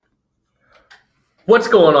What's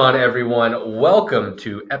going on, everyone? Welcome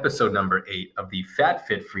to episode number 8 of the Fat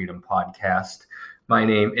Fit Freedom podcast. My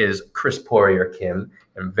name is Chris Poirier Kim.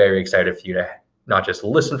 I'm very excited for you to not just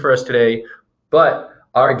listen for us today, but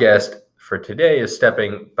our guest for today is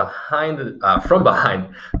stepping from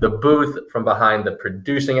behind the booth, from behind the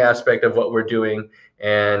producing aspect of what we're doing,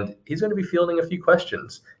 and he's going to be fielding a few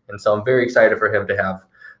questions. And so I'm very excited for him to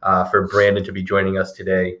for Brandon to be joining us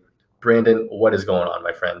today. Brandon, what is going on,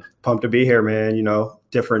 my friend? Pumped to be here, man.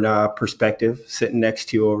 Different perspective sitting next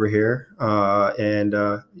to you over here.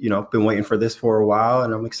 Been waiting for this for a while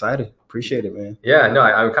and I'm excited. Appreciate it, man. Yeah, no,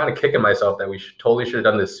 I'm kind of kicking myself that we totally should have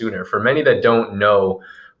done this sooner. For many that don't know,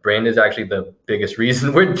 Brandon is actually the biggest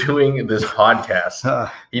reason we're doing this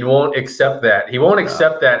podcast. He won't accept that. He won't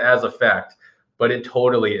accept that as a fact, but it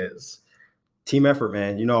totally is. Team effort,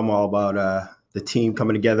 man. I'm all about the team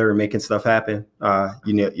coming together and making stuff happen.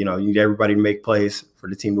 You need everybody to make plays for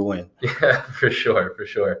the team to win. Yeah, for sure.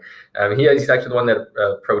 He's actually the one that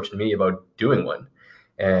approached me about doing one.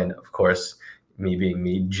 And of course, me being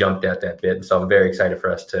me, jumped at that bit. So I'm very excited for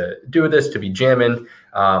us to do this, to be jamming.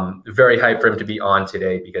 Very hyped for him to be on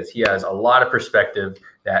today because he has a lot of perspective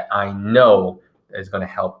that I know is going to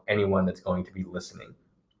help anyone that's going to be listening.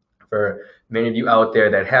 For many of you out there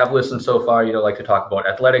that have listened so far, like to talk about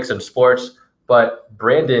athletics and sports, but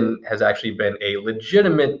Brandon has actually been a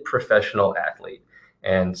legitimate professional athlete.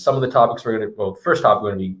 And some of the topics first topic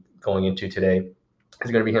we're going to be going into today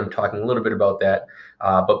is going to be him talking a little bit about that.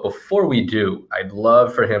 But before we do, I'd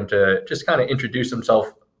love for him to just kind of introduce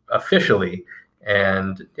himself officially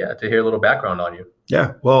and to hear a little background on you.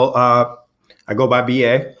 Yeah, well, I go by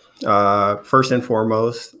BA. First and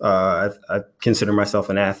foremost, I consider myself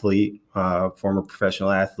an athlete, former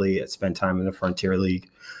professional athlete. I spent time in the Frontier League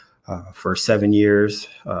for 7 years.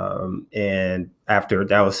 And after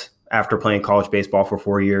playing college baseball for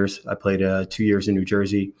 4 years. I played 2 years in New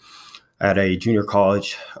Jersey at a junior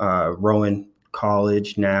college. Rowan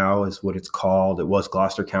College now is what it's called. It was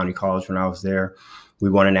Gloucester County College when I was there. We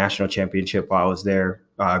won a national championship while I was there.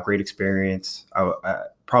 Great experience.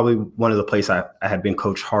 Probably one of the places I had been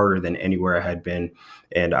coached harder than anywhere I had been,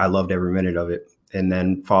 and I loved every minute of it. And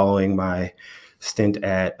then following my stint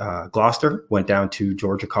at Gloucester, went down to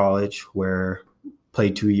Georgia College where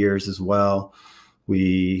played 2 years as well.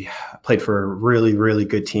 We played for really, really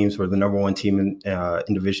good teams. We're the number one team in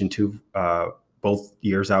Division II. Both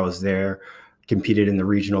years I was there, competed in the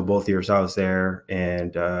regional both years I was there,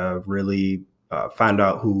 and really learned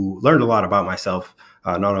a lot about myself,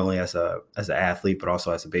 not only as an athlete, but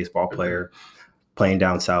also as a baseball player. Playing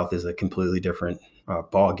down south is a completely different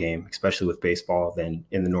ball game, especially with baseball, than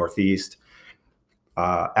in the Northeast.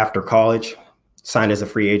 After college, signed as a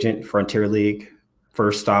free agent, Frontier League.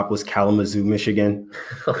 First stop was Kalamazoo, Michigan.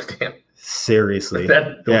 Oh, damn. Seriously.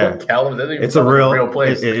 Kalamazoo, it's a real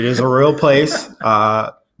place. It is a real place.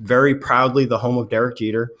 Very proudly the home of Derek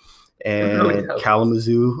Jeter and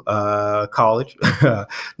Kalamazoo College.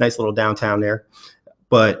 Nice little downtown there.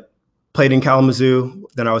 But played in Kalamazoo.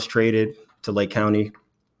 Then I was traded to Lake County,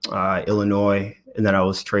 Illinois. And then I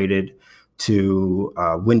was traded to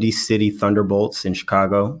Windy City Thunderbolts in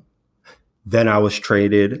Chicago. Then I was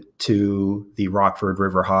traded to the Rockford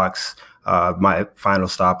Riverhawks, my final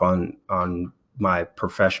stop on my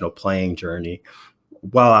professional playing journey.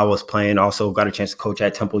 While I was playing, also got a chance to coach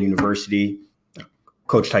at Temple University,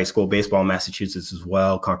 coached high school baseball in Massachusetts as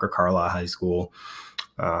well, Concord Carlisle High School.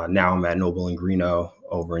 Now I'm at Noble and Greeno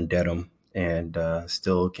over in Dedham, and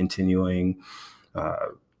still continuing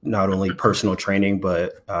not only personal training,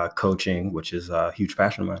 but coaching, which is a huge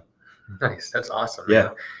passion of mine. Nice. That's awesome. Yeah.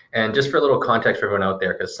 Man. And just for a little context for everyone out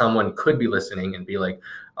there, because someone could be listening and be like,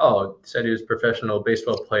 oh, said he was a professional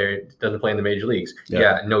baseball player, doesn't play in the major leagues.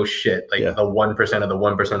 Yeah, no shit. The 1% of the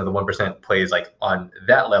 1% of the 1% plays like on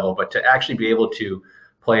that level. But to actually be able to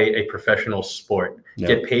play a professional sport,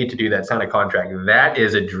 get paid to do that, sign a contract, that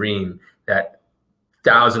is a dream that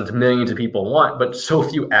thousands, millions of people want, but so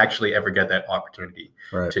few actually ever get that opportunity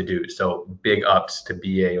to do. So big ups to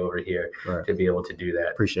BA over here to be able to do that.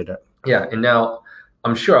 Appreciate that. Yeah. And now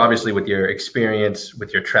I'm sure, obviously, with your experience,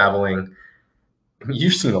 with your traveling,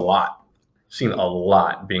 you've seen a lot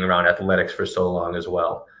being around athletics for so long as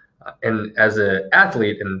well. And as an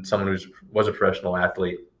athlete and someone who was a professional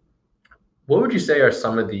athlete, what would you say are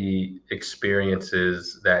some of the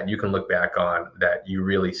experiences that you can look back on that you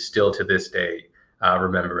really still to this day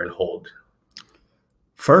remember and hold?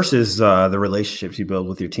 First is the relationships you build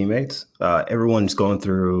with your teammates. Everyone's going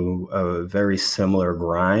through a very similar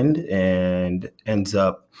grind and ends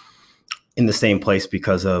up in the same place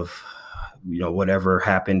because of, whatever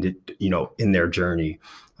happened, in their journey.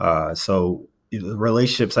 So the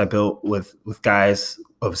relationships I built with guys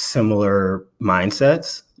of similar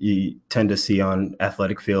mindsets, you tend to see on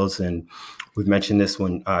athletic fields. And we've mentioned this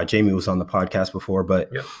when Jamie was on the podcast before, but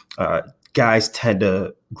guys tend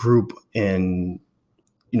to group in,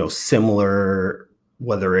 similar,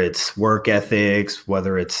 whether it's work ethics,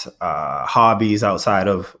 whether it's hobbies outside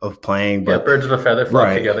of playing. But birds of a feather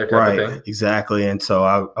flock together type of thing. Exactly. And so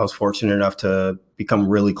I was fortunate enough to become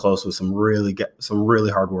really close with some really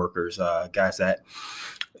hard workers, guys that,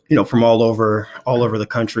 from all over the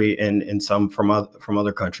country and some from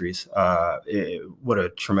other countries. What a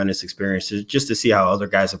tremendous experience just to see how other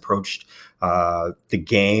guys approached the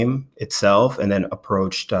game itself, and then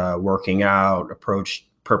approached working out, approached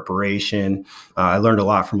preparation. I learned a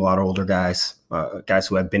lot from a lot of older guys, guys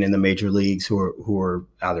who have been in the major leagues, who are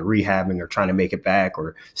either rehabbing or trying to make it back,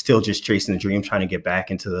 or still just chasing the dream, trying to get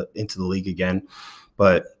back into the league again.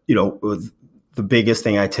 But the biggest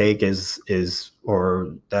thing I take the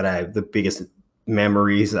biggest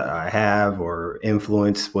memories that I have or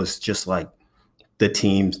influence was just like the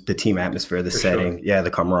team atmosphere, the setting,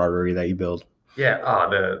 the camaraderie that you build.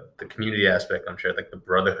 The community aspect, I'm sure, like the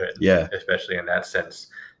brotherhood, especially in that sense,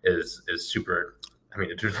 is super. I mean,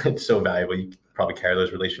 it's so valuable. You probably carry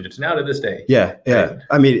those relationships now to this day. Right?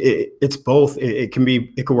 I mean, it's both. It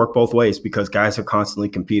could work both ways, because guys are constantly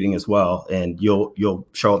competing as well. And you'll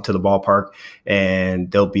show up to the ballpark, and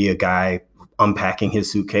there'll be a guy unpacking his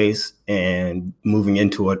suitcase and moving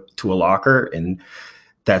into a locker, and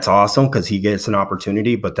that's awesome because he gets an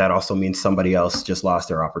opportunity, but that also means somebody else just lost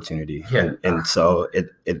their opportunity. And so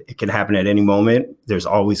it can happen at any moment. There's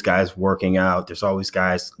always guys working out. There's always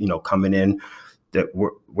guys, coming in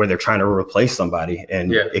where they're trying to replace somebody.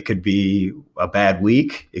 And it could be a bad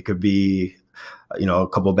week. It could be, a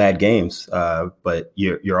couple of bad games. But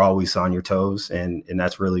you're always on your toes. And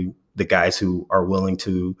that's really the guys who are willing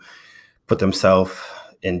to put themselves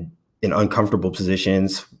in uncomfortable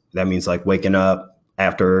positions. That means like waking up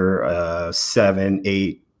after a 7,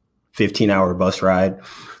 8, 15-hour bus ride,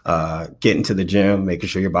 getting to the gym, making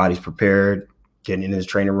sure your body's prepared, getting into the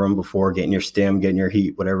training room before, getting your stim, getting your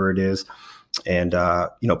heat, whatever it is, and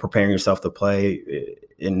preparing yourself to play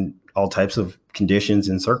in all types of conditions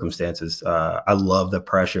and circumstances. I love the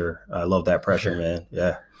pressure. I love that pressure, man.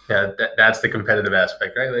 Yeah, that's the competitive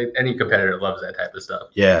aspect, right? Like any competitor loves that type of stuff.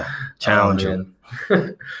 Yeah, challenging.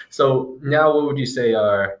 So now, what would you say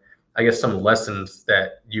are, I guess, some lessons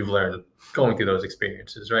that you've learned going through those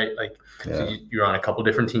experiences, right? Like, so you're on a couple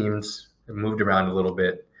different teams, moved around a little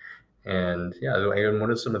bit, and what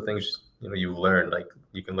are some of the things you've learned? Like,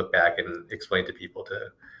 you can look back and explain to people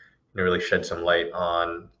to really shed some light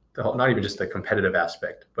on the whole, not even just the competitive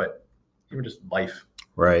aspect, but even just life.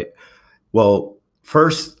 Right. Well,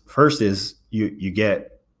 first is you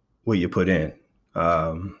get what you put in.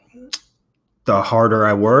 The harder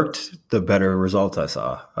I worked, the better results I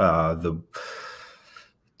saw. The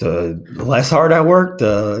less hard I worked,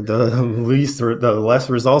 the less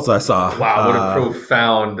results I saw. Wow, what a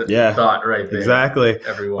profound thought right there. Exactly.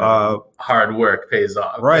 Everyone, hard work pays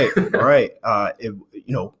off. Right.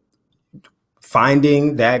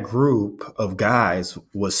 Finding that group of guys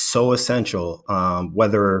was so essential.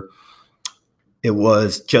 Whether it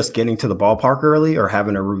was just getting to the ballpark early or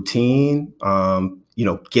having a routine,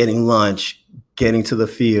 getting lunch, getting to the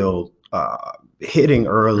field, hitting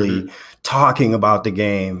early, talking about the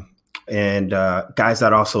game, and guys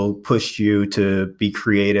that also pushed you to be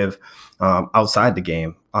creative outside the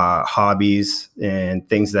game, hobbies and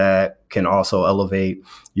things that can also elevate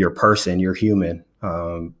your person, your human.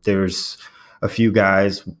 There's a few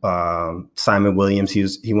guys, Simon Williams,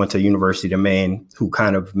 he went to University of Maine, who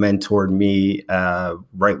kind of mentored me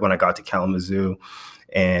right when I got to Kalamazoo,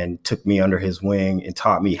 and took me under his wing and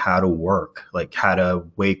taught me how to work, like how to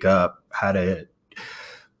wake up, how to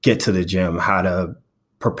get to the gym, how to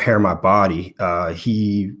prepare my body. I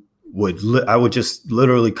would just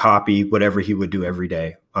literally copy whatever he would do every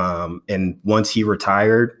day. And once he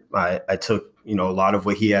retired, I took, a lot of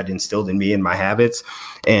what he had instilled in me and my habits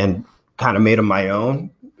and kind of made them my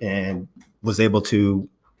own, and was able to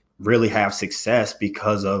really have success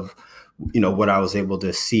because of, what I was able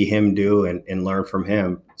to see him do and learn from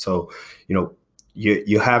him. So,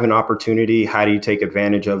 you have an opportunity. How do you take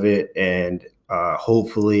advantage of it? And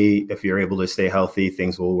hopefully, if you're able to stay healthy,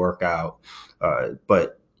 things will work out.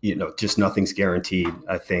 But, just nothing's guaranteed.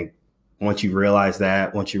 I think once you realize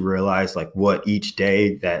like what each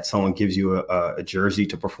day that someone gives you a jersey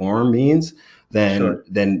to perform means,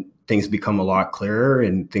 then things become a lot clearer,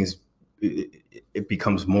 and it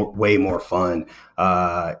becomes way more fun.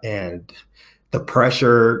 And the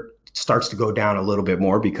pressure starts to go down a little bit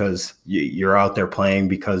more because you're out there playing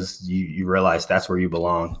because you realize that's where you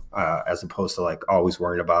belong, as opposed to like always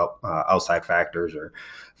worrying about outside factors or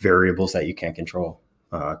variables that you can't control.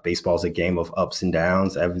 Baseball is a game of ups and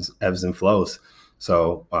downs, ebbs and flows.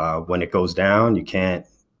 So when it goes down, you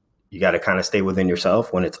got to kind of stay within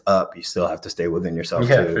yourself. When it's up, you still have to stay within yourself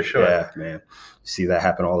Yeah, too. for sure. Yeah, man. You see that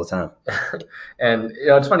happen all the time. And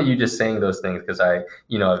it's funny you just saying those things because I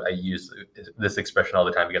use this expression all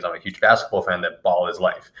the time because I'm a huge basketball fan that ball is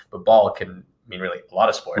life, but ball can mean really a lot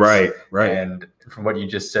of sports. Right. And from what you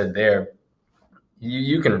just said there,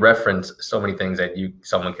 you can reference so many things that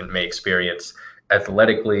someone may experience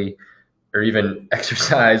athletically or even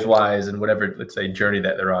exercise wise and whatever, let's say, journey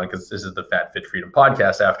that they're on, because this is the Fat Fit Freedom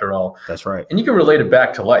podcast after all. That's right. And you can relate it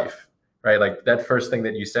back to life, right? Like that first thing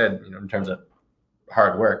that you said, in terms of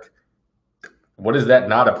hard work, what does that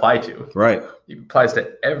not apply to? Right. It applies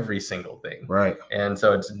to every single thing. Right. And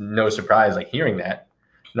so it's no surprise, like hearing that,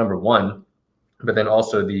 number one, but then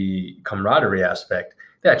also the camaraderie aspect,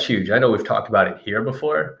 that's huge. I know we've talked about it here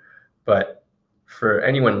before, but for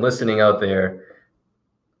anyone listening out there,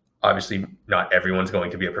 obviously not everyone's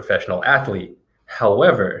going to be a professional athlete.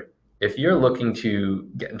 However, if you're looking to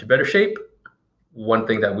get into better shape, one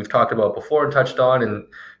thing that we've talked about before and touched on, and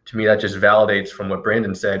to me that just validates from what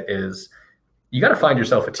Brandon said, is you got to find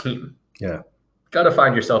yourself a team. Yeah. Got to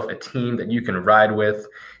find yourself a team that you can ride with.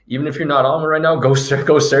 Even if you're not on it right now, go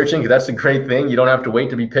searching, because that's a great thing. You don't have to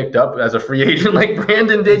wait to be picked up as a free agent like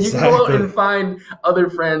Brandon did. You can go out and find other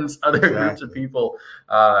friends, other groups of people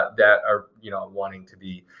that are, wanting to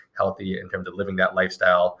be healthy in terms of living that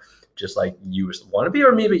lifestyle, just like you want to be,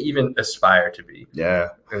 or maybe even aspire to be. Yeah.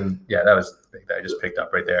 And yeah, that was the thing that I just picked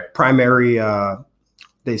up right there. Primary,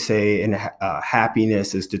 they say,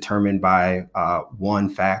 happiness is determined by one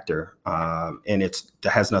factor, and it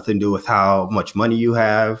has nothing to do with how much money you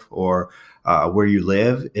have or where you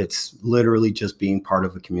live. It's literally just being part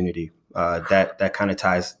of a community. That kind of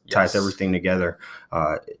ties everything together.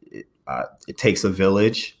 It takes a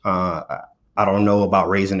village. I don't know about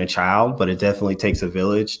raising a child, but it definitely takes a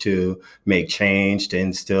village to make change, to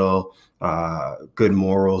instill good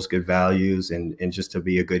morals, good values, and just to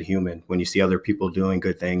be a good human. When you see other people doing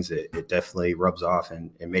good things, it definitely rubs off,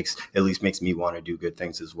 and it makes me want to do good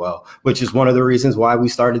things as well, which is one of the reasons why we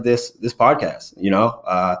started this podcast.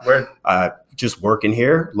 Just working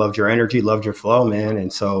here, loved your energy, loved your flow, man.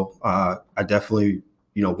 And so I definitely,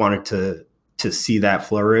 wanted to see that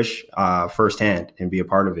flourish firsthand and be a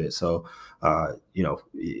part of it. So,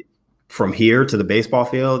 from here to the baseball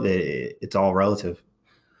field, it's all relative.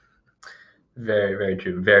 Very, very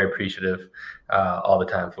true. Very appreciative all the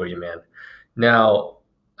time for you, man. Now,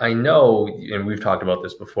 I know, and we've talked about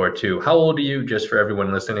this before too. How old are you, just for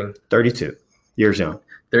everyone listening? 32 years young.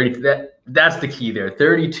 30. That's the key there.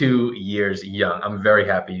 32 years young. I'm very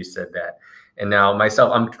happy you said that. And now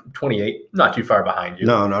myself, I'm 28, not too far behind you.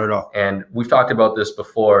 No, not at all. And we've talked about this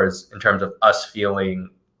before, in terms of us feeling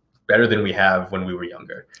better than we have when we were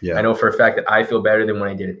younger. Yeah. I know for a fact that I feel better than when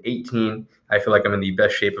I did at 18. I feel like I'm in the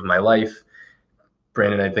best shape of my life.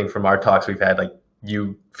 Brandon, I think from our talks we've had, like,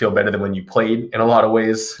 you feel better than when you played in a lot of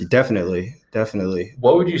ways. Definitely.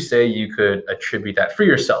 What would you say you could attribute that for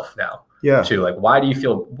yourself now? Yeah. To, like, why do you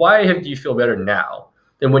feel better now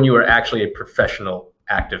than when you were actually a professional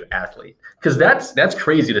active athlete? Because that's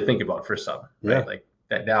crazy to think about for some, right? Yeah. Like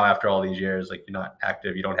that now after all these years, like, you're not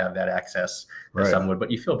active, you don't have that access that some would,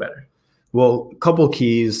 but you feel better. Well, a couple of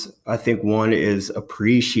keys. I think one is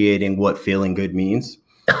appreciating what feeling good means.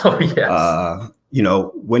 Oh, yes.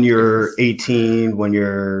 When you're 18, when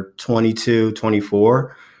you're 22,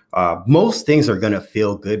 24, most things are going to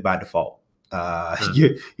feel good by default.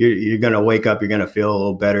 You're going to wake up, you're going to feel a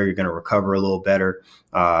little better, you're going to recover a little better.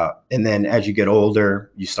 And then as you get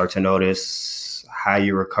older, you start to notice how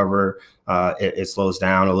you recover. It slows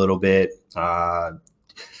down a little bit.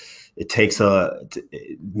 It takes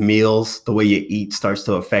meals, the way you eat starts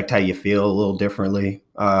to affect how you feel a little differently.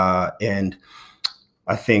 And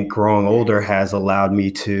I think growing older has allowed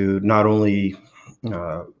me to not only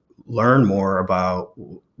learn more about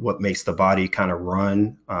what makes the body kind of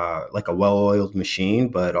run like a well-oiled machine,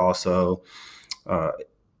 but also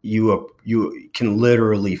you can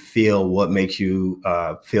literally feel what makes you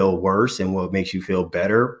feel worse and what makes you feel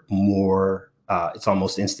better more. It's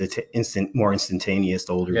almost more instantaneous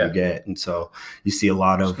the older you get. And so you see a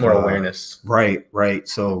lot of more awareness. Right.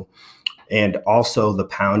 So, and also the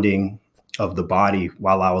pounding of the body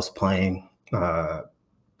while I was playing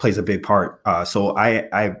plays a big part. So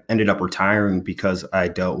I ended up retiring because I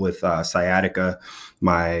dealt with sciatica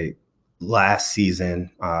my last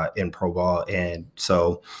season in pro ball. And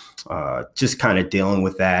so just kind of dealing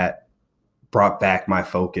with that brought back my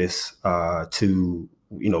focus to,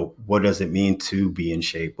 what does it mean to be in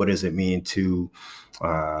shape? What does it mean to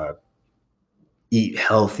eat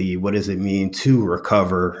healthy? What does it mean to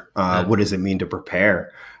recover? What does it mean to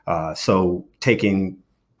prepare? So taking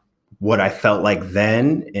what I felt like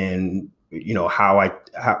then and, how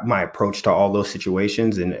my approach to all those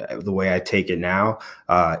situations and the way I take it now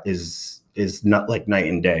is not like night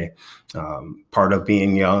and day. Part of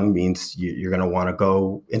being young means you're going to want to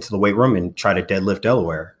go into the weight room and try to deadlift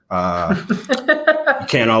Delaware. You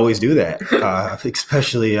can't always do that,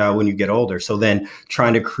 especially when you get older. So then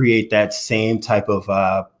trying to create that same type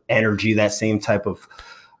of energy, that same type of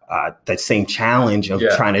that same challenge of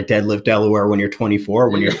trying to deadlift Delaware when you're 24,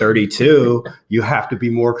 when you're 32, you have to be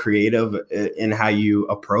more creative in how you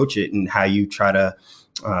approach it and how you try to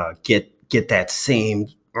get that same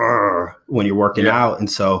when you're working out.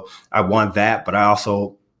 And so I want that, but I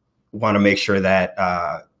also want to make sure that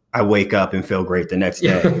I wake up and feel great the next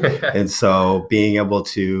day. And so being able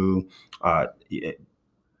to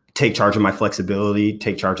take charge of my flexibility,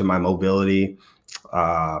 take charge of my mobility,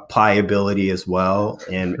 pliability as well.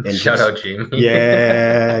 And shout out Jamie.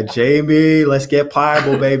 Yeah, Jamie, let's get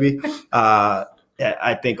pliable, baby.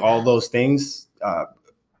 I think all those things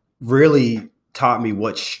really taught me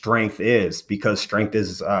what strength is, because strength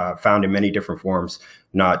is found in many different forms,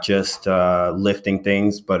 not just lifting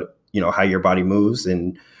things, but how your body moves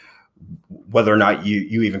and whether or not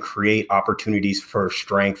you even create opportunities for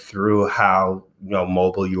strength through how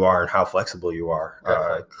mobile you are and how flexible you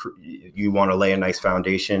are. You want to lay a nice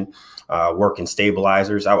foundation, work in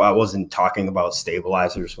stabilizers. I wasn't talking about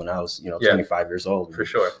stabilizers when I was 25 years old. For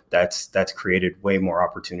sure. That's created way more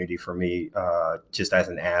opportunity for me just as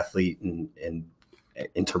an athlete and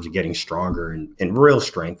in terms of getting stronger and real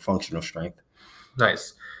strength, functional strength.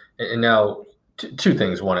 Nice. And now two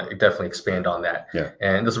things. One, definitely expand on that. Yeah.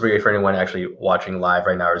 And this will be great for anyone actually watching live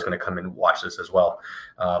right now or is going to come and watch this as well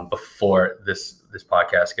before this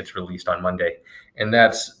podcast gets released on Monday. And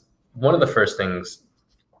that's one of the first things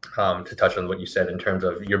to touch on what you said in terms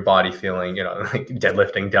of your body feeling, like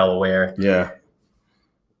deadlifting Delaware. Yeah.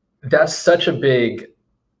 That's such a big,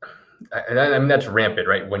 and I mean, that's rampant,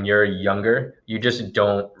 right? When you're younger, you just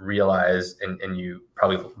don't realize, and you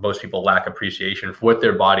probably, most people lack appreciation for what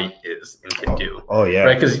their body is and can do. Oh yeah.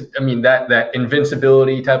 Right. Because I mean, that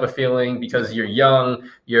invincibility type of feeling, because you're young,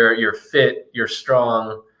 you're fit, you're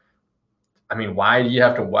strong. I mean, why do you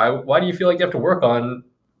feel like you have to work on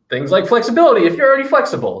things like flexibility if you're already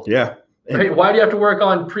flexible? Yeah. Right? Why do you have to work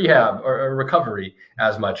on prehab or recovery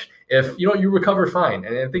as much if you recover fine?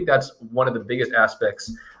 And I think that's one of the biggest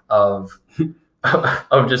aspects of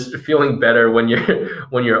just feeling better when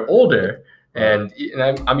you're older. And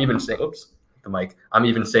I'm even saying, the mic. I'm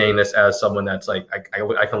even saying this as someone that's like,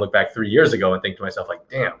 I can look back 3 years ago and think to myself, like,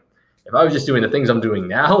 damn, if I was just doing the things I'm doing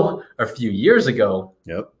now a few years ago,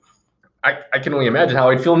 I can only imagine how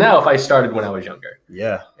I'd feel now if I started when I was younger.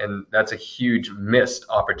 Yeah. And that's a huge missed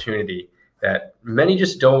opportunity that many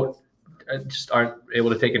just aren't able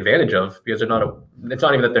to take advantage of, because it's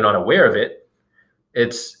not even that they're not aware of it.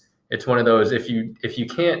 It's one of those, if you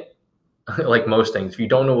can't, like most things, if you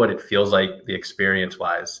don't know what it feels like, the experience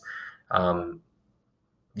wise,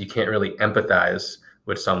 you can't really empathize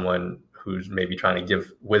with someone who's maybe trying to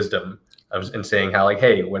give wisdom and saying how, like,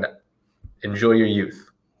 hey, enjoy your youth.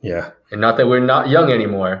 Yeah. And not that we're not young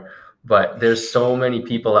anymore, but there's so many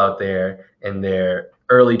people out there in their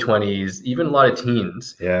early 20s, even a lot of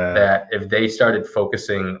teens, that if they started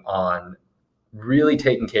focusing on really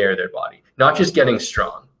taking care of their body, not just getting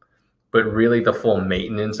strong, but really the full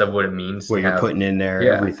maintenance of what it means. What you're putting in there,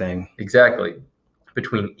 everything. Exactly.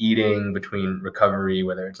 Between eating, between recovery,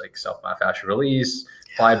 whether it's like self-myofascial release,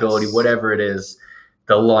 pliability, whatever it is,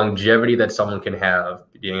 the longevity that someone can have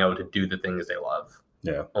being able to do the things they love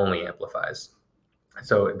only amplifies.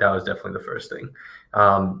 So that was definitely the first thing.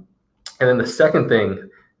 And then the second thing,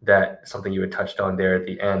 something you had touched on there at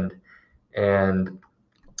the end, and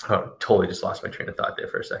totally just lost my train of thought there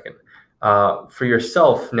for a second. For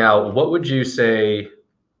yourself now, what would you say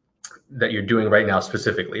that you're doing right now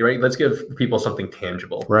specifically, right? Let's give people something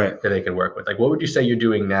tangible that they can work with. Like, what would you say you're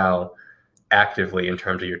doing now actively in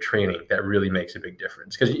terms of your training that really makes a big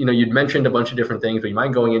difference? Because, you'd mentioned a bunch of different things, but you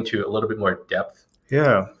mind going into a little bit more depth?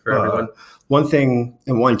 Yeah. For everyone? One thing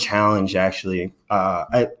and one challenge, actually,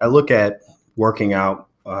 I look at working out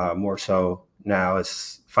more so now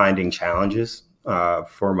as finding challenges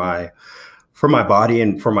for my body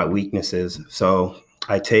and for my weaknesses. So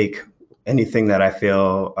I take anything that I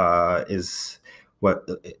feel is where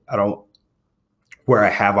I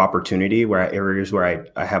have opportunity, areas where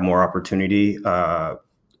I have more opportunity. I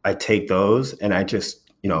take those and I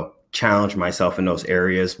just, challenge myself in those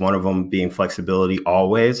areas. One of them being flexibility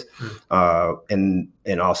always, and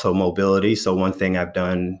also mobility. So one thing I've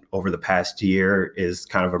done over the past year is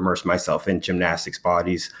kind of immerse myself in gymnastics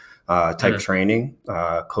bodies type training.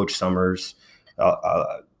 Coach Summers,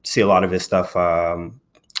 see a lot of his stuff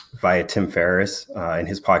via Tim Ferriss in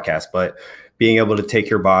his podcast, but being able to take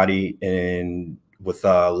your body and with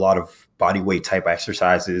a lot of body weight type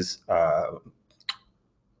exercises,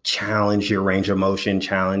 challenge your range of motion,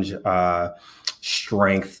 challenge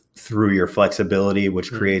strength through your flexibility,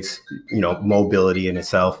 which creates, mobility in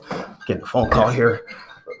itself. Getting a phone call here.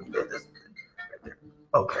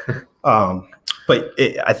 Okay. But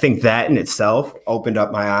I think that in itself opened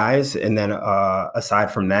up my eyes. And then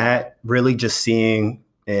aside from that, really just seeing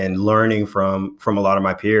and learning from a lot of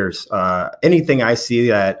my peers. Anything I see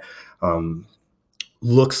that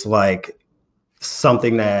looks like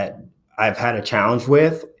something that I've had a challenge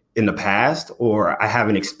with in the past or I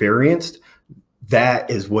haven't experienced, that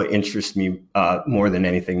is what interests me more than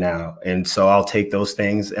anything now. And so I'll take those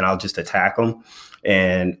things and I'll just attack them,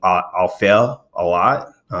 and I'll fail a lot.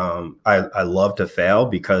 I love to fail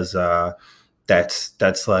because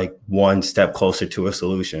that's like one step closer to a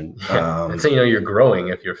solution. So you're growing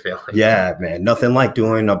if you're failing. Yeah, man. Nothing like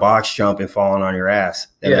doing a box jump and falling on your ass,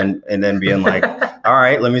 and then being like, all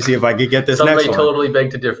right, let me see if I could get this next one. Totally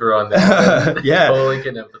beg to differ on that. Yeah, totally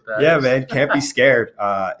can empathize. Yeah, man. Can't be scared.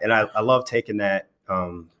 And I love taking that.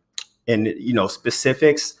 And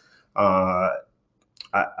specifics.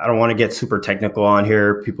 I don't want to get super technical on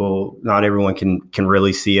here. Not everyone can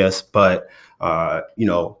really see us, but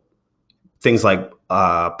things like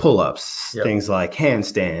pull-ups, things like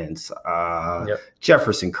handstands,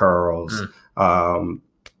 Jefferson curls,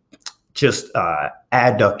 just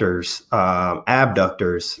adductors,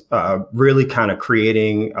 abductors, really kind of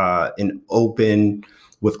creating an open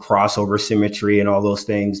with crossover symmetry and all those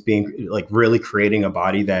things, being like really creating a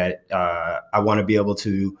body that I want to be able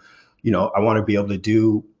to, I want to be able to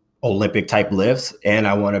do Olympic type lifts, and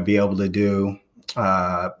I want to be able to do,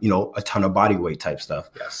 a ton of body weight type stuff.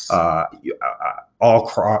 Yes. All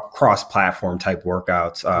cross platform type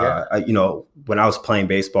workouts. When I was playing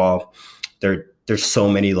baseball, there's so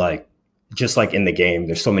many, like, just like in the game,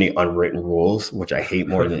 there's so many unwritten rules, which I hate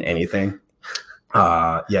more than anything.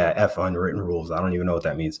 F unwritten rules. I don't even know what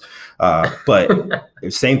that means. But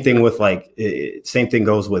same thing with same thing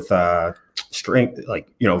goes with strength,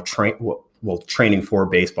 training for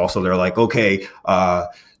baseball. So they're like, okay,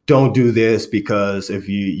 don't do this because if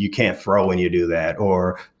you can't throw when you do that,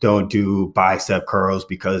 or don't do bicep curls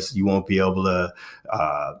because you won't be able to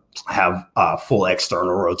have full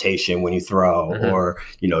external rotation when you throw, or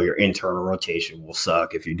your internal rotation will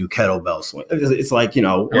suck if you do kettlebell swing. It's like, who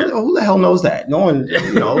the hell knows that? No one,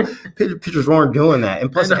 pitchers weren't doing that.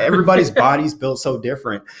 And plus everybody's body's built so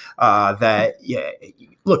different that,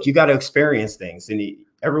 look, you got to experience things, and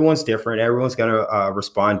everyone's different. Everyone's going to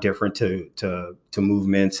respond different to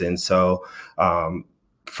movements. And so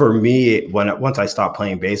for me, once I stopped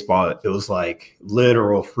playing baseball, it was like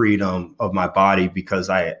literal freedom of my body, because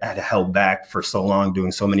I had held back for so long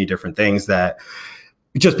doing so many different things, that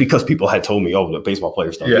just because people had told me, the baseball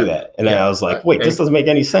players don't do that. And then I was like, wait, this doesn't make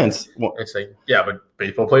any sense. Well, it's like, but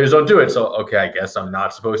baseball players don't do it. So, okay, I guess I'm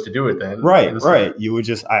not supposed to do it then. Right. You would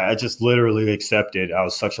I just literally accepted. I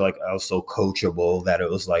was so coachable that it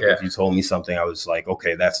was like, if you told me something, I was like,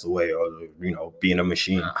 okay, that's the way, or, being a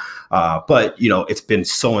machine. But, it's been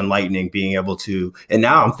so enlightening being able to, and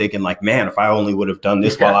now I'm thinking like, man, if I only would have done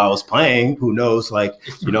this while I was playing, who knows, like,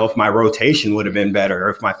 if my rotation would have been better, or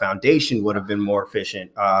if my foundation would have been more efficient.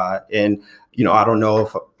 And, I don't know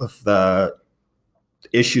if the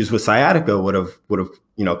issues with sciatica would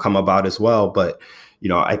have come about as well, but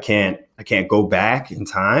I can't go back in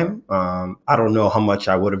time. I don't know how much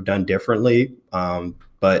I would have done differently,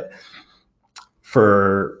 but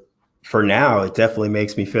for now, it definitely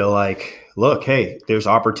makes me feel like, look, hey, there's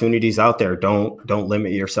opportunities out there. Don't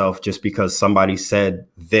limit yourself just because somebody said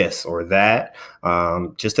this or that.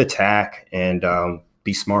 Just attack and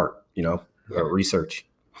be smart. Research.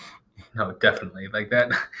 No, definitely. Like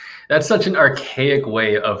that. That's such an archaic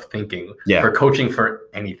way of thinking for coaching for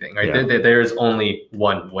anything, right? Yeah. There's only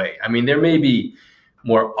one way. I mean, there may be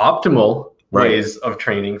more optimal ways of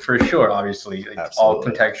training for sure. Obviously, it's all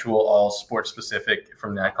contextual, all sports specific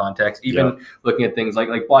from that context. Even looking at things like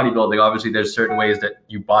bodybuilding, obviously there's certain ways that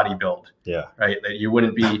you bodybuild. Yeah. Right. That you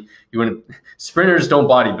wouldn't sprinters don't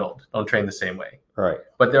bodybuild, don't train the same way. Right.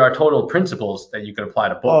 But there are total principles that you can apply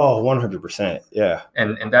to both. Oh, 100%. Yeah.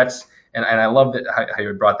 And that's, and I love that how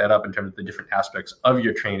you brought that up in terms of the different aspects of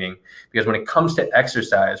your training, because when it comes to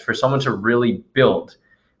exercise, for someone to really build,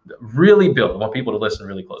 I want people to listen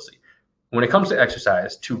really closely. when it comes to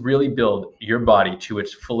exercise, to really build your body to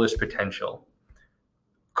its fullest potential,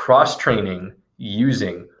 cross-training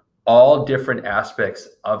using all different aspects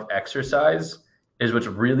of exercise is what's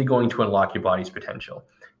really going to unlock your body's potential.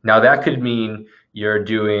 Now, that could mean you're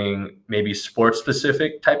doing maybe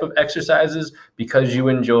sports-specific type of exercises because you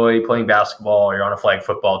enjoy playing basketball or you're on a flag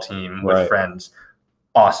football team with friends.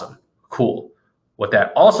 Awesome. Cool. What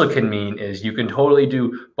that also can mean is you can totally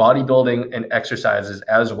do bodybuilding and exercises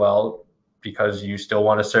as well because you still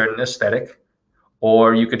want a certain aesthetic.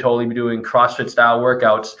 Or you could totally be doing CrossFit style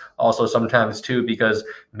workouts also sometimes too, because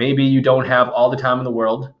maybe you don't have all the time in the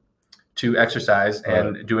world to exercise,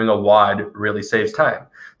 and doing a WOD really saves time.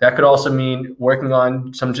 That could also mean working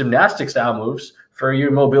on some gymnastic style moves for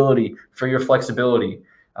your mobility, for your flexibility.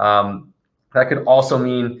 That could also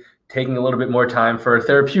mean taking a little bit more time for a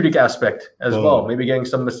therapeutic aspect as well. Maybe getting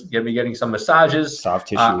some massages, soft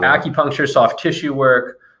tissue acupuncture, soft tissue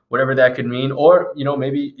work, whatever that could mean. Or,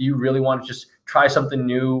 maybe you really want to just try something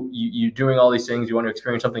new. You're doing all these things. You want to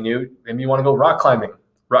experience something new. Maybe you want to go rock climbing.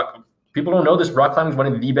 People don't know this. Rock climbing is one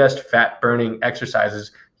of the best fat burning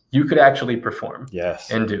exercises you could actually perform.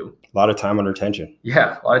 And do. A lot of time under tension.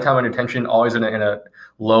 Yeah, a lot of time under tension, always in a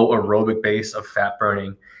low aerobic base of fat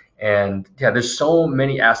burning. And yeah, there's so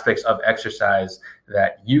many aspects of exercise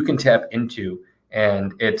that you can tap into,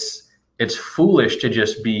 and it's foolish to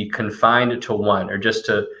just be confined to one, or just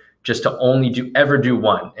to only do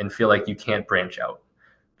one and feel like you can't branch out.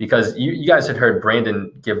 Because you guys had heard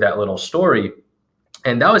Brandon give that little story,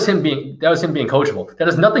 and that was him being coachable. That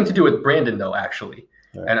has nothing to do with Brandon though, actually.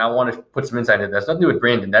 And I want to put some insight into that. That's nothing to do with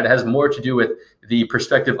Brandon. That has more to do with the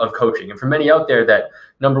perspective of coaching. And for many out there that,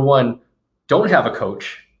 number one, don't have a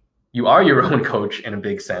coach, you are your own coach in a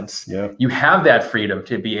big sense. You have that freedom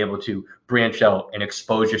to be able to branch out and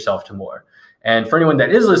expose yourself to more. And for anyone that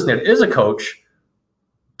is listening, that is a coach,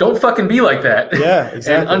 don't fucking be like that.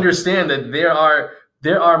 And understand that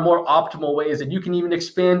there are more optimal ways that you can even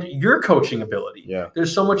expand your coaching ability.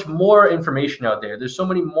 There's so much more information out there. There's so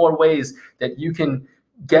many more ways that you can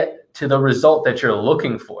get to the result that you're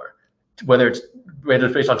looking for, whether it's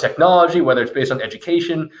based on technology, whether it's based on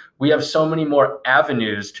education. We have so many more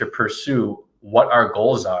avenues to pursue what our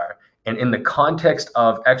goals are. And in the context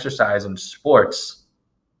of exercise and sports,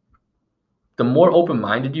 the more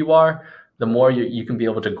open-minded you are, the more you can be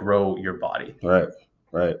able to grow your body. Right.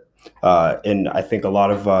 And I think a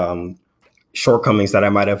lot of shortcomings that I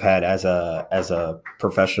might have had as a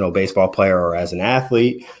professional baseball player or as an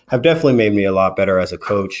athlete have definitely made me a lot better as a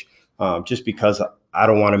coach, just because I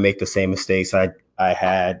don't want to make the same mistakes I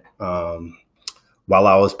had while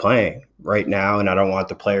I was playing right now. And I don't want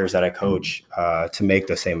the players that I coach to make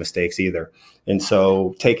the same mistakes either. And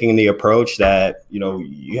so taking the approach that,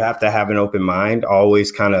 you have to have an open mind,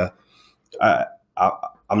 always kind of,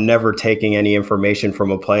 I'm never taking any information from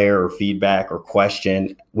a player or feedback or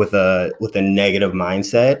question with a negative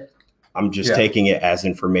mindset. I'm just taking it as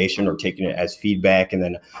information or taking it as feedback, and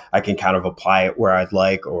then I can kind of apply it where I'd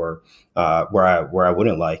like, or where I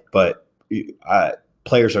wouldn't like. But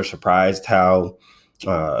players are surprised how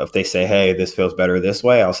if they say, "Hey, this feels better this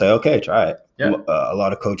way," I'll say, "Okay, try it." A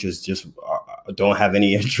lot of coaches just don't have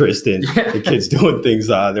any interest in the kids doing things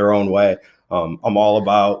their own way. I'm all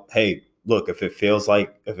about, hey, look, if it feels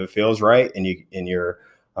right, and you're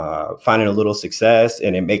finding a little success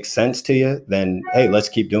and it makes sense to you, then hey, let's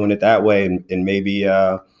keep doing it that way, and maybe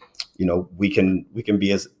we can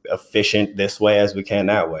be as efficient this way as we can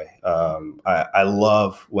that way. I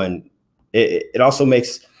love when it also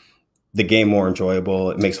makes the game more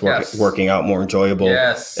enjoyable. It makes working out more enjoyable.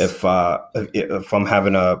 If I'm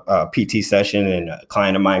having a PT session and a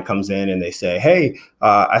client of mine comes in and they say, "Hey,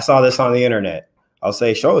 I saw this on the internet," I'll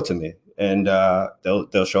say, "Show it to me." And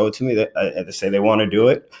they'll show it to me. They say they want to do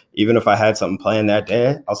it. Even if I had something planned that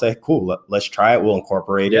day, I'll say, "Cool, let's try it. We'll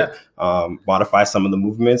incorporate it, modify some of the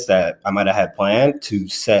movements that I might have had planned to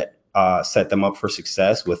set them up for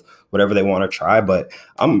success with whatever they want to try." But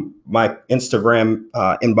my Instagram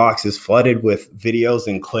inbox is flooded with videos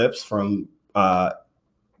and clips from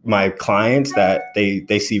my clients that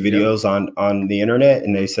they see videos on the internet,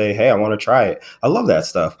 and they say, "Hey, I want to try it." I love that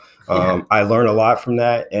stuff. I learn a lot from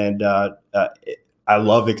that, and I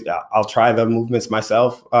love it. I'll try the movements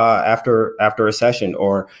myself after a session,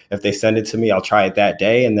 or if they send it to me, I'll try it that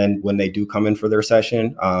day. And then when they do come in for their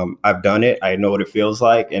session, I've done it. I know what it feels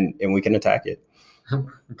like, and we can attack it.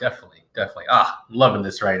 Definitely. Loving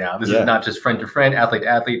this right now. This is not just friend to friend, athlete to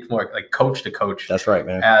athlete, more like coach to coach. That's right,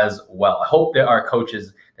 man. As well. I hope there are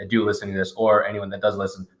coaches that do listen to this, or anyone that does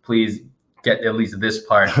listen, please get at least this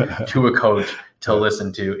part to a coach to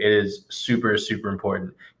listen to. It is super, super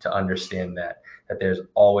important to understand that. that there's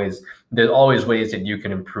always ways that you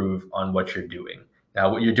can improve on what you're doing. Now,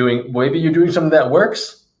 what you're doing, maybe you're doing something that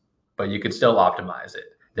works, but you could still optimize it.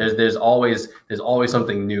 There's always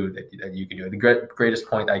something new that you can do. The greatest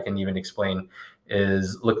point I can even explain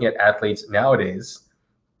is looking at athletes nowadays.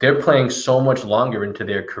 They're playing so much longer into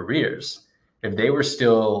their careers. If they were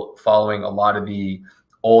still following a lot of the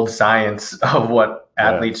old science of what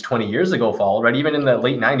athletes 20 years ago followed, right? Even in the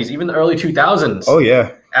late 90s, even the early 2000s. Oh,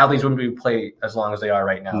 yeah. Athletes wouldn't be play as long as they are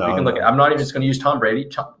right now. No, we can look at, I'm not even just going to use Tom Brady,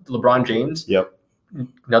 LeBron James. Yep.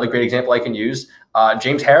 Another great example I can use.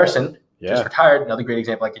 James Harrison, just Yeah. retired. Another great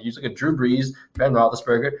example I could use, like a Drew Brees, Ben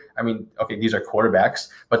Roethlisberger. I mean, okay, these are quarterbacks,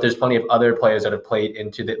 but there's plenty of other players that have played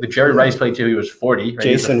into the Jerry Rice played till he was 40. Right?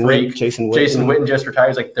 Jason Witten just retired.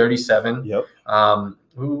 He's like 37. Yep.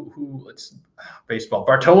 It's baseball.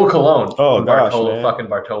 Bartolo Colon. Oh, gosh, Bartolo, man. fucking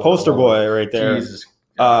Bartolo. Poster Colon. boy right there. Jesus.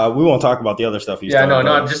 We won't talk about the other stuff he's done.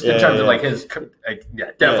 Not just in terms of like his,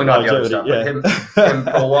 definitely not the other stuff. Yeah. But him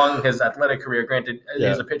prolong his athletic career. Granted,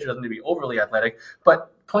 he's a pitcher, doesn't need to be overly athletic,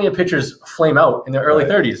 but plenty of pitchers flame out in their early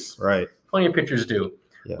 30s. Right. Plenty of pitchers do.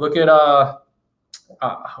 Yeah. Look at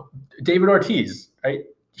David Ortiz, right?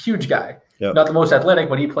 Huge guy. Yep. Not the most athletic,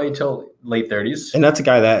 but he played till late 30s. And that's a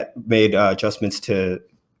guy that made adjustments to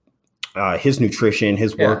his nutrition,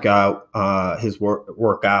 his workout, his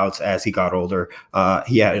workouts as he got older.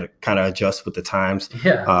 He had to kind of adjust with the times.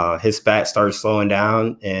 Yeah. His fat started slowing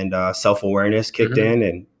down, and self-awareness kicked in,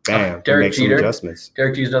 and bam, he makes some adjustments.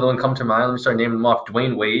 Derek Jeter's another one come to mind. Let me start naming them off.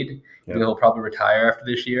 Dwayne Wade. Yep. He'll probably retire after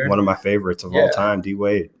this year. One of my favorites of all time, D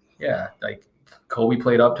Wade. Yeah, like Kobe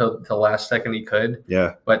played up till the last second he could.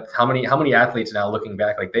 Yeah. But how many athletes now looking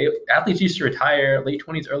back, like athletes used to retire late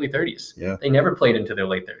 20s, early 30s. Yeah. They never played into their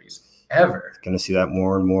late 30s. Ever. Going to see that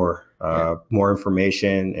more and more. More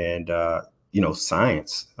information and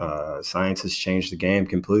science. Science has changed the game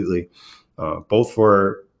completely, both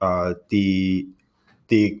for the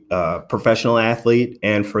professional athlete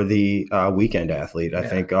and for the weekend athlete. I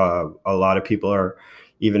think a lot of people are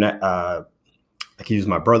even I can use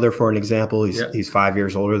my brother for an example. He's 5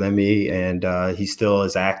 years older than me, and he still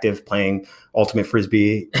is active playing ultimate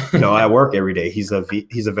frisbee. At work every day. He's a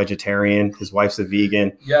vegetarian. His wife's a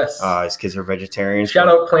vegan. Yes. His kids are vegetarians. Shout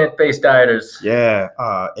out plant-based dieters. Yeah,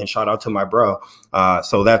 and shout out to my bro.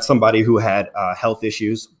 So that's somebody who had health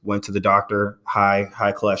issues. Went to the doctor. High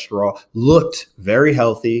cholesterol. Looked very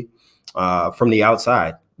healthy from the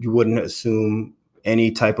outside. You wouldn't assume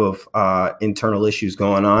any type of internal issues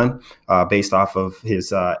going on based off of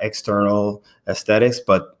his external aesthetics,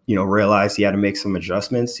 but realized he had to make some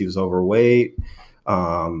adjustments. He was overweight,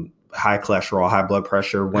 high cholesterol, high blood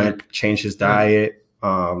pressure, changed his diet,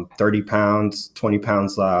 30 pounds, 20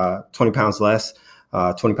 pounds less,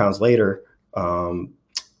 20 pounds later, all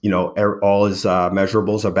his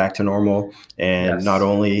measurables are back to normal. And not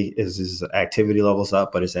only is his activity levels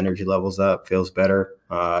up, but his energy levels up, feels better.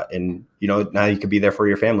 And now you can be there for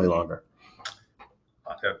your family longer.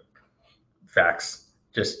 Facts.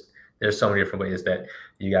 There's so many different ways that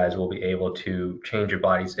you guys will be able to change your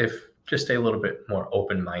bodies if just stay a little bit more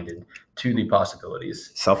open-minded to the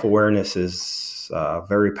possibilities. Self-awareness is a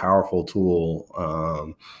very powerful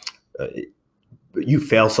tool. You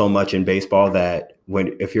fail so much in baseball that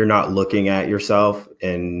if you're not looking at yourself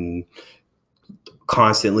and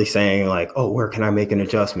constantly saying like, oh, where can I make an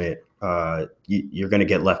adjustment? You're going to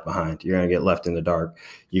get left behind. You're going to get left in the dark.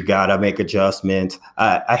 You got to make adjustments.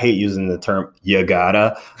 I hate using the term you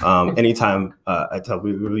gotta. Anytime I tell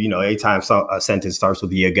people, anytime a sentence starts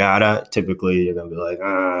with you gotta, typically you're going to be like,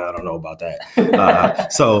 I don't know about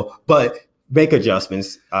that. But make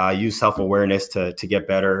adjustments, use self-awareness to get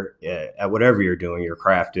better at whatever you're doing, your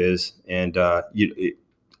craft is, and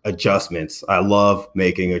adjustments. I love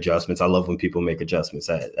making adjustments. I love when people make adjustments.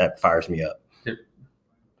 That fires me up.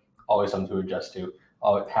 Always something to adjust to.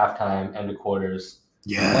 At halftime, end of quarters.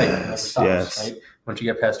 Yes. Right? Once you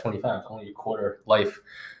get past 25, only a quarter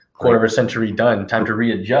of a century done. Time to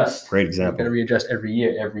readjust. Great example. You got to readjust every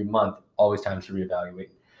year, every month. Always time to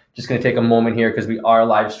reevaluate. Just going to take a moment here because we are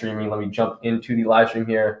live streaming. Let me jump into the live stream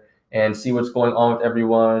here and see what's going on with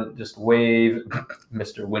everyone. Just wave,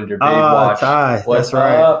 Mr. Winder Big Watch. Ty, what's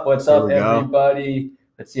right. up? What's Here up, everybody?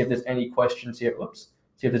 Let's see if there's any questions here.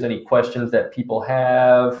 See if there's any questions that people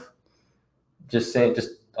have. Just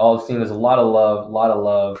all I've seen is a lot of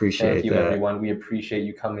love. Appreciate Thank you, that. everyone. We appreciate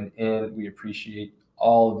you coming in. We appreciate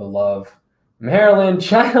all of the love. Maryland,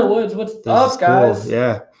 China Woods, what's up, guys? Cool.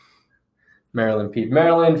 Yeah.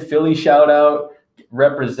 Maryland, Philly shout out,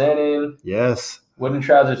 representing. Yes. Wooden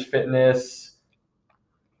Trousers Fitness.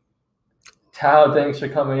 Tao, thanks for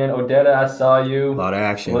coming in. Odetta, I saw you. A lot of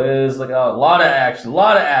action. Liz, look out. A lot of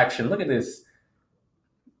action. Look at this.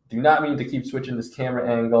 Do not mean to keep switching this camera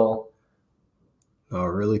angle. Oh,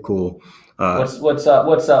 really cool. What's up?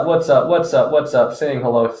 What's up? What's up? What's up? What's up? Saying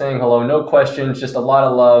hello. Saying hello. No questions. Just a lot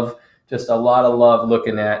of love. Just a lot of love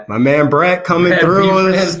looking at my man Brett coming through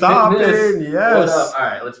and stopping. Yes. What up? All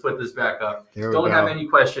right, let's put this back up. Don't have any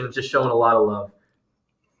questions. Just showing a lot of love.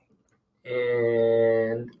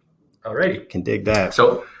 And alrighty. Can dig that.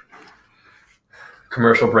 So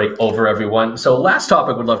commercial break over, everyone. So last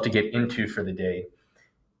topic would love to get into for the day.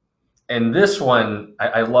 And this one,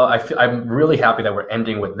 I'm really happy that we're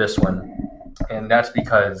ending with this one. And that's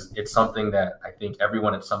because it's something that I think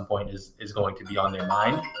everyone at some point is going to be on their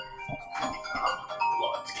mind.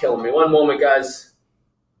 It's killing me. One moment, guys.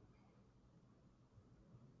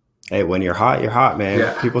 Hey, when you're hot, man.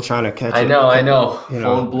 Yeah. People trying to catch it. I know.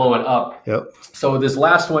 Phone blowing up. Yep. So this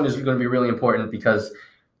last one is going to be really important because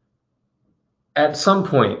at some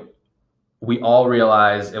point, we all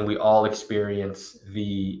realize and we all experience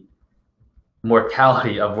the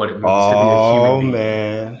mortality of what it means to be a human being. Oh,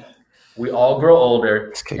 man. We all grow older.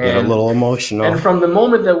 This could get a little emotional. And from the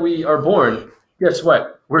moment that we are born, guess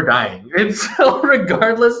what? We're dying. And so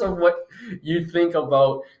regardless of what you think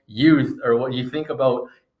about youth or what you think about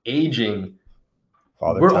aging,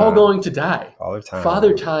 we're all going to die.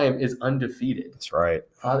 Father Time is undefeated. That's right.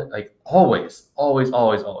 Always.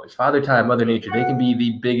 Father Time, Mother Nature, they can be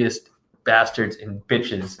the biggest bastards and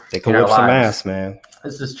bitches. They can whip some ass, man.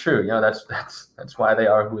 This is true. That's why they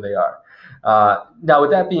are who they are. Now,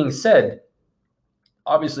 with that being said,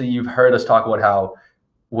 obviously you've heard us talk about how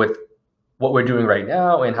with what we're doing right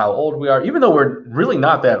now and how old we are, even though we're really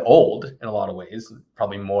not that old in a lot of ways,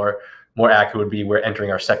 probably more accurate would be we're entering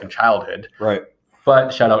our second childhood. Right.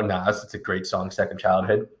 But shout out Nas. It's a great song, Second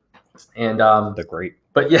Childhood. And the great.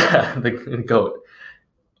 But yeah, the GOAT.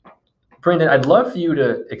 Brandon, I'd love for you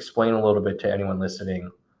to explain a little bit to anyone listening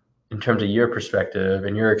in terms of your perspective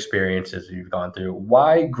and your experiences you've gone through,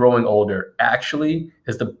 why growing older actually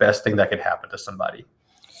is the best thing that could happen to somebody.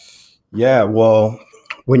 Yeah, well,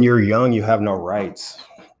 when you're young, you have no rights.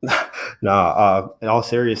 In all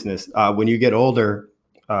seriousness, when you get older,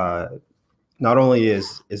 not only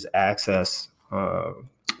is access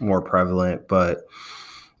more prevalent, but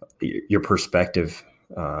your perspective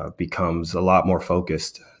becomes a lot more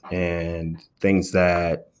focused, and things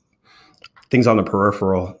on the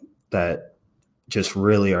peripheral that just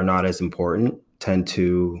really are not as important tend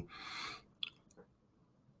to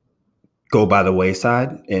go by the wayside,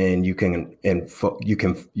 and you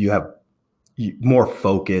have more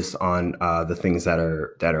focus on the things that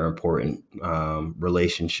are important,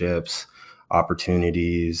 relationships,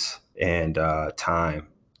 opportunities, and time.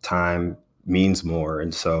 Time means more,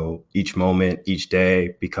 and so each moment, each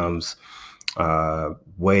day becomes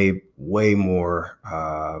way more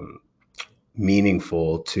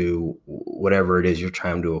meaningful to whatever it is you're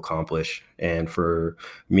trying to accomplish. And for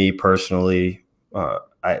me personally,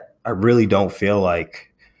 I really don't feel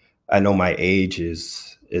like, I know my age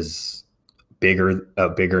is a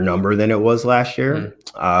bigger number than it was last year,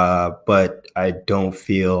 but I don't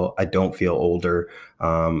feel older.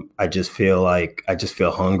 I just feel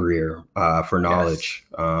hungrier for knowledge,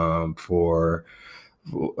 for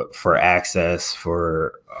access,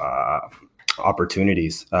 for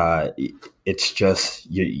opportunities. It's just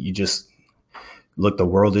you just look, the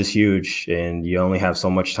world is huge and you only have so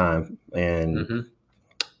much time, and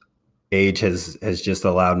age has just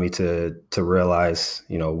allowed me to realize,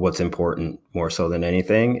 what's important more so than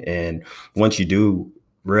anything. And once you do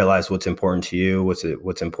realize what's important to you,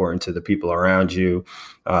 what's important to the people around you,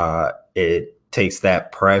 it takes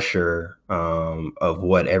that pressure of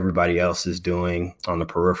what everybody else is doing on the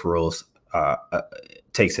peripherals,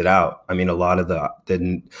 takes it out. I mean, a lot of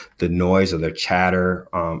the noise or the chatter.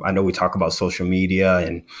 I know we talk about social media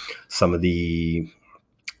and some of the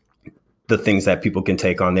things that people can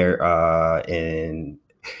take on there, and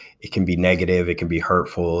it can be negative, it can be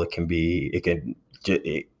hurtful,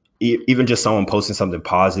 even just someone posting something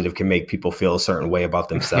positive can make people feel a certain way about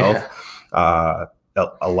themselves. A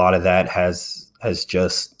lot of that has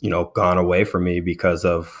just gone away from me because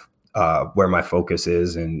of where my focus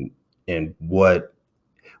is and what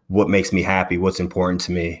makes me happy, what's important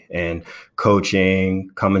to me. And coaching,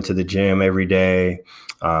 coming to the gym every day,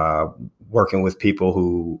 working with people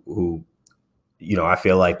who I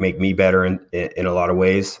feel like make me better in a lot of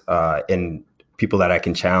ways, and people that I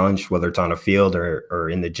can challenge, whether it's on a field or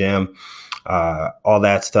in the gym. All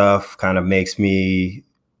that stuff kind of makes me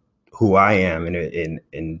who I am, and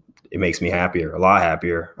it makes me happier, a lot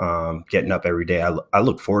happier. Getting up every day. I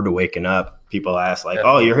look forward to waking up. People ask like,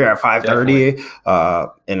 "Oh, you're here at 5:30,"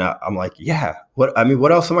 and I'm like, "Yeah.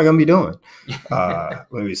 What else am I gonna be doing? Gonna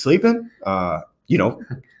be sleeping?" you know,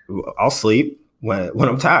 I'll sleep when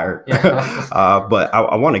I'm tired. Yeah. But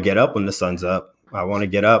I want to get up when the sun's up. I want to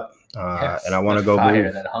get up and I Yes, want that to go fire,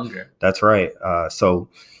 move. that hunger. That's right. So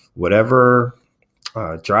whatever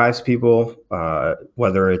drives people,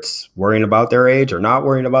 whether it's worrying about their age or not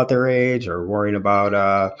worrying about their age or worrying about,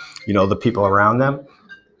 the people around them,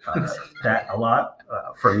 that a lot.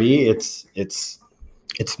 For me, it's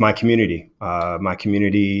my community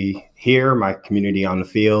here, my community on the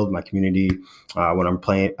field, my community when I'm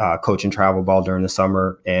playing, coaching travel ball during the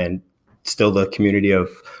summer, and still the community of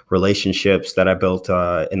relationships that I built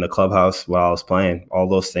in the clubhouse while I was playing. All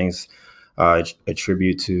those things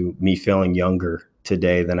attribute to me feeling younger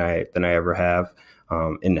today than I ever have,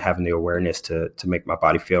 and having the awareness to make my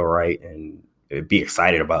body feel right and be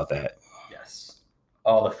excited about that. Yes.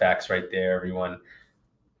 All the facts right there, everyone.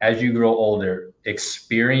 As you grow older,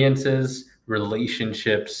 experiences,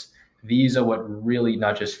 relationships, these are what really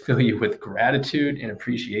not just fill you with gratitude and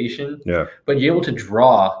appreciation, Yeah. but you're able to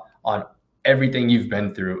draw on everything you've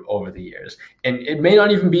been through over the years. And it may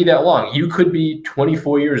not even be that long. You could be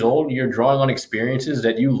 24 years old and you're drawing on experiences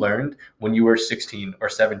that you learned when you were 16 or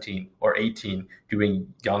 17 or 18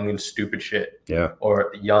 doing young and stupid shit. Yeah.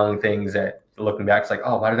 Or young things that looking back, it's like,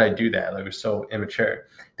 oh, why did I do that? Like, it was so immature.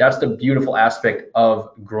 That's the beautiful aspect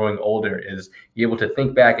of growing older is you're able to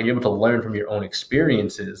think back and you're able to learn from your own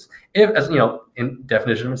experiences. If, as you know, in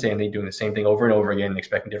definition of insanity, doing the same thing over and over again and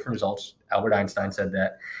expecting different results. Albert Einstein said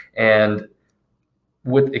that. And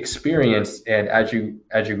with experience, and as you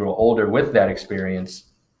grow older with that experience,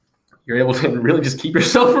 you're able to really just keep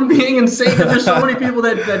yourself from being insane. There's so many people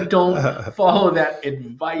that don't follow that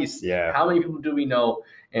advice. Yeah. How many people do we know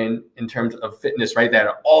in terms of fitness, right, that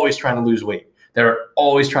are always trying to lose weight, that are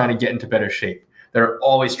always trying to get into better shape, that are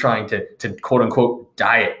always trying to quote unquote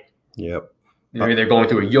diet? Yep. Maybe they're going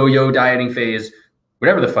through a yo-yo dieting phase,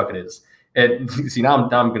 whatever the fuck it is. And see, now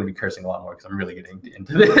I'm going to be cursing a lot more because I'm really getting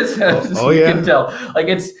into this. You can tell, like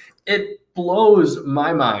it blows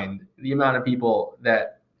my mind the amount of people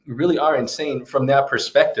that really are insane from that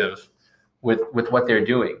perspective with what they're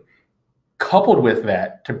doing. Coupled with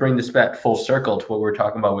that, to bring this back full circle to what we're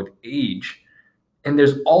talking about with age, and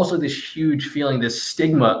there's also this huge feeling, this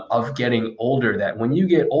stigma of getting older, that when you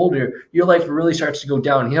get older, your life really starts to go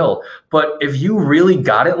downhill. But if you really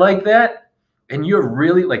got it like that, and you're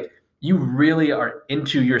really like, you really are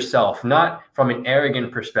into yourself, not from an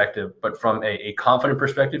arrogant perspective, but from a confident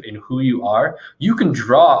perspective in who you are, you can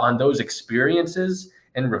draw on those experiences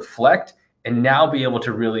and reflect and now be able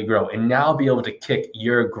to really grow and now be able to kick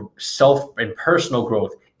your self and personal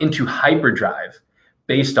growth into hyperdrive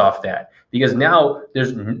based off that. Because now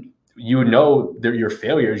there's, your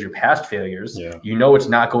failures, your past failures, Yeah. it's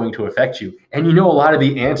not going to affect you. And a lot of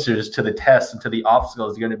the answers to the tests and to the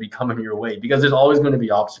obstacles are going to be coming your way, because there's always going to be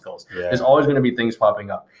obstacles. Yeah. There's always going to be things popping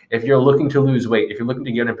up. If you're looking to lose weight, if you're looking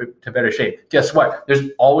to get into better shape, guess what? There's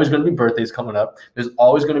always going to be birthdays coming up. There's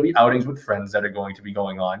always going to be outings with friends that are going to be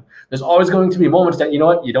going on. There's always going to be moments that, you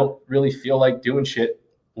don't really feel like doing shit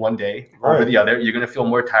one day over the other. You're going to feel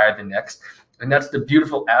more tired the next. And that's the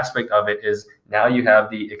beautiful aspect of it, is now you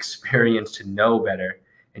have the experience to know better,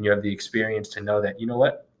 and you have the experience to know that,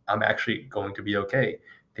 I'm actually going to be okay.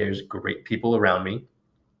 There's great people around me.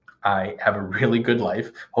 I have a really good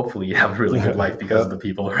life. Hopefully you have a really good life because of the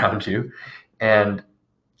people around you. And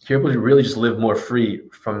you're able to really just live more free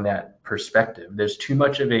from that perspective. There's too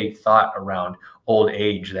much of a thought around old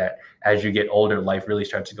age that as you get older, life really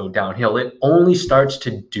starts to go downhill. It only starts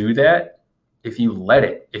to do that if you let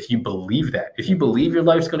it, if you believe that. If you believe your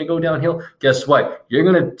life's going to go downhill, guess what? You're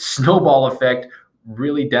going to snowball effect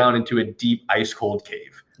really down into a deep, ice cold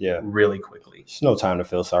cave. Yeah. Really quickly. It's no time to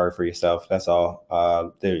feel sorry for yourself. That's all.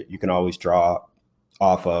 You can always draw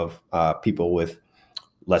off of people with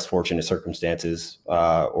less fortunate circumstances,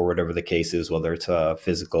 or whatever the case is, whether it's a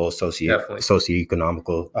physical,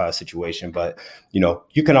 socioeconomical situation. But,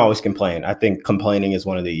 you can always complain. I think complaining is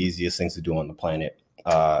one of the easiest things to do on the planet.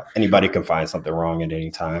 Anybody can find something wrong at any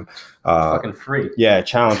time. Fucking free. Yeah.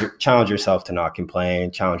 Challenge yourself to not complain,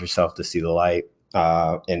 challenge yourself to see the light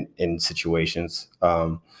in situations.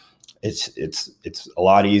 It's a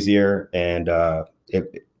lot easier, and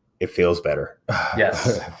it feels better.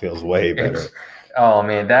 Yes. It feels way better. Oh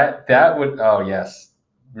man, that would, oh yes.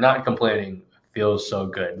 Not complaining feels so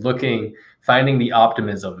good. Finding the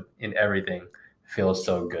optimism in everything feels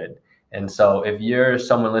so good. And so if you're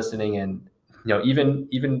someone listening and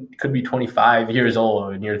even could be 25 years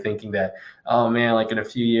old and you're thinking that, oh man, like in a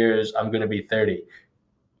few years I'm going to be 30.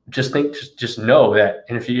 Just know that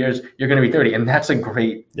in a few years you're going to be 30, and that's a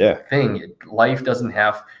great thing. Life doesn't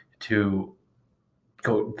have to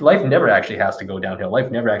go. Life never actually has to go downhill.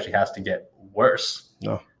 Life never actually has to get worse.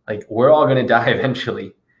 No. Like, we're all going to die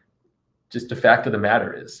eventually. Just the fact of the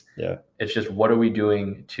matter is, it's just, what are we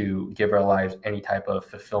doing to give our lives any type of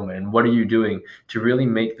fulfillment? And what are you doing to really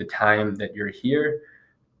make the time that you're here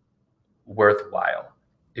worthwhile?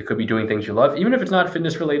 It could be doing things you love, even if it's not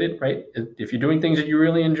fitness related, right? If you're doing things that you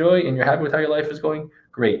really enjoy and you're happy with how your life is going,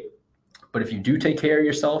 great. But if you do take care of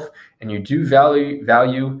yourself and you do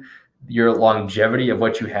value your longevity of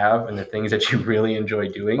what you have and the things that you really enjoy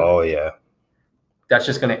doing, that's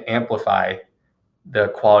just going to amplify the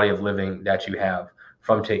quality of living that you have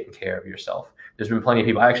from taking care of yourself. There's been plenty of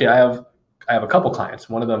people. Actually, I have a couple clients.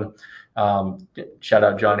 One of them, shout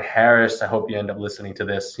out John Harris. I hope you end up listening to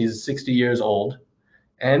this. He's 60 years old,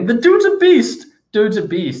 and the dude's a beast.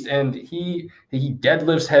 And he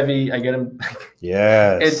deadlifts heavy. I get him.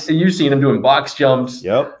 Yes. You've seen him doing box jumps.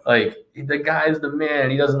 Yep. Like, the guy's the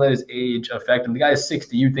man. He doesn't let his age affect him. The guy's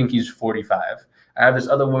 60. You think he's 45. I have this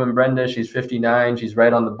other woman, Brenda. She's 59. She's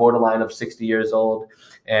right on the borderline of 60 years old.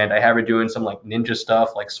 And I have her doing some like ninja stuff,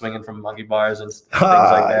 like swinging from monkey bars and things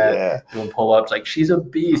like that, doing pull-ups. Like, she's a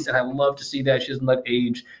beast, and I love to see that. She doesn't let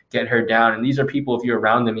age get her down. And these are people, if you're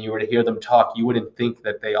around them and you were to hear them talk, you wouldn't think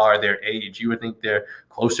that they are their age. You would think they're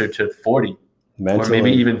closer to 40 mentally, or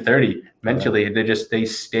maybe even 30 mentally. They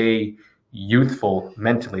stay youthful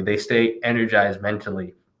mentally. They stay energized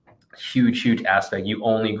mentally. Huge aspect. You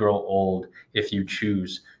only grow old if you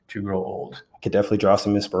choose to grow old. I could definitely draw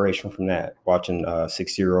some inspiration from that. Watching a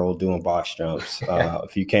 60-year-old doing box jumps.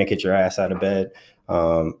 If you can't get your ass out of bed,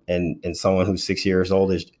 and someone who's 6 years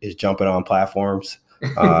old is jumping on platforms,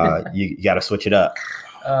 you got to switch it up.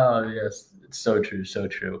 Oh yes, it's so true, so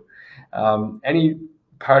true. Any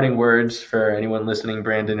parting words for anyone listening,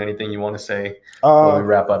 Brandon? Anything you want to say before we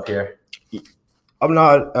wrap up here? I'm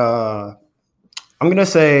gonna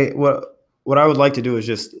say what I would like to do is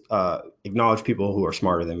just acknowledge people who are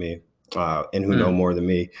smarter than me and who know more than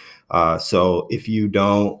me. So if you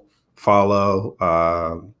don't follow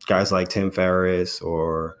guys like Tim Ferriss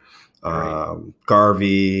or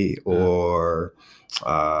Garvey or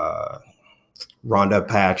Rhonda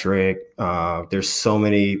Patrick, there's so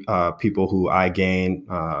many people who I gain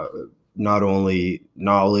not only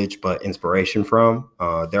knowledge but inspiration from.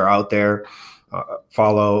 They're out there.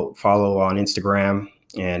 Follow on Instagram,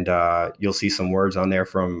 and you'll see some words on there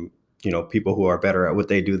from people who are better at what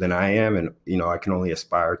they do than I am, and I can only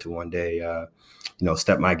aspire to one day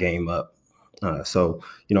step my game up. So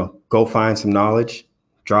go find some knowledge,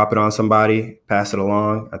 drop it on somebody, pass it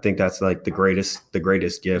along. I think that's like the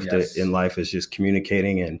greatest gift in life, is just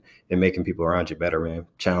communicating and making people around you better, man.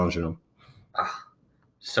 Challenging them.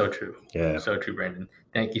 So true. Yeah. So true, Brandon.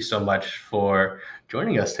 Thank you so much for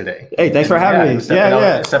joining us today. Hey, thanks for having me.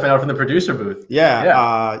 Stepping out from the producer booth.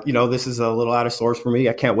 This is a little out of sorts for me.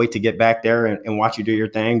 I can't wait to get back there and watch you do your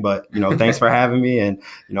thing. But thanks for having me, and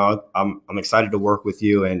I'm excited to work with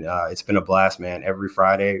you. And it's been a blast, man. Every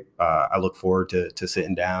Friday, I look forward to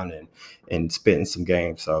sitting down and spitting some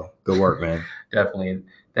games. So good work, man. Definitely.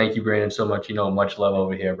 Thank you, Brandon, so much. Much love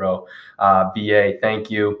over here, bro. BA,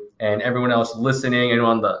 thank you. And everyone else listening and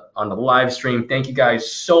on the live stream, thank you guys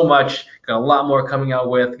so much. Got a lot more coming out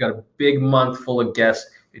with. Got a big month full of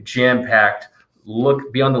guests, jam-packed.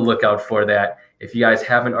 Be on the lookout for that. If you guys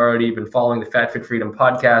haven't already been following the Fat Fit Freedom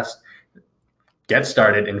podcast, get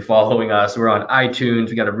started in following us. We're on iTunes.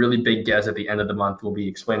 We got a really big guest at the end of the month we'll be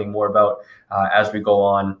explaining more about as we go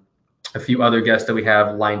on. A few other guests that we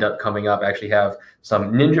have lined up coming up. I actually have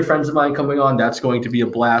some ninja friends of mine coming on. That's going to be a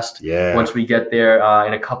blast once we get there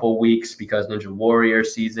in a couple weeks, because Ninja Warrior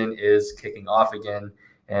season is kicking off again.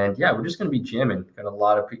 And we're just going to be jamming. Got a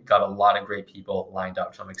lot of great people lined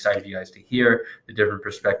up. So I'm excited for you guys to hear the different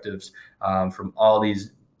perspectives from all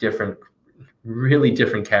these really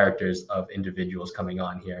different characters of individuals coming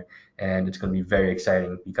on here. And it's going to be very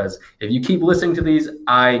exciting, because if you keep listening to these,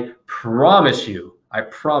 I promise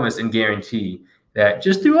and guarantee that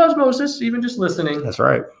just through osmosis, even just listening, that's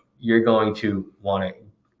right, you're going to want to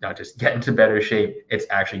not just get into better shape. It's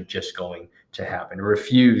actually just going to happen.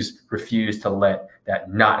 Refuse to let that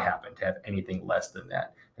not happen, to have anything less than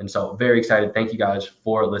that. And so very excited. Thank you guys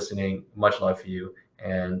for listening. Much love for you.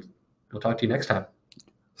 And we'll talk to you next time.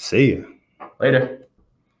 See you later.